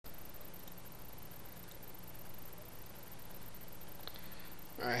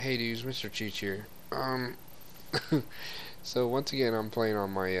Hey dudes, Mr. Cheech here. So once again I'm playing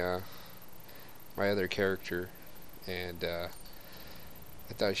on my other character, and I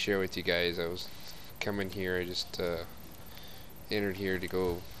thought I'd share with you guys. I was coming here, I just entered here to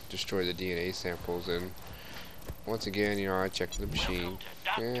go destroy the DNA samples, and once again, I checked the machine,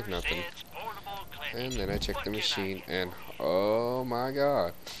 and nothing. And then I checked the machine, and oh my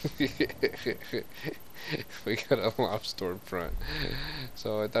god, we got a loft store front.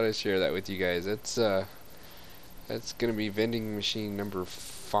 So I thought I'd share that with you guys. That's gonna be vending machine number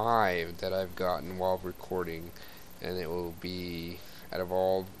 5 that I've gotten while recording, and it will be, out of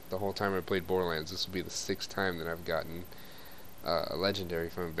all the whole time I played Borderlands, this will be the 6th time that I've gotten a legendary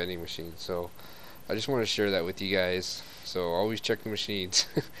from a vending machine. So I just want to share that with you guys. So always check the machines.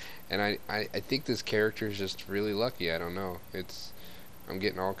 And I think this character is just really lucky. I don't know. I'm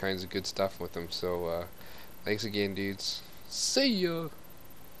getting all kinds of good stuff with him. So thanks again, dudes. See ya.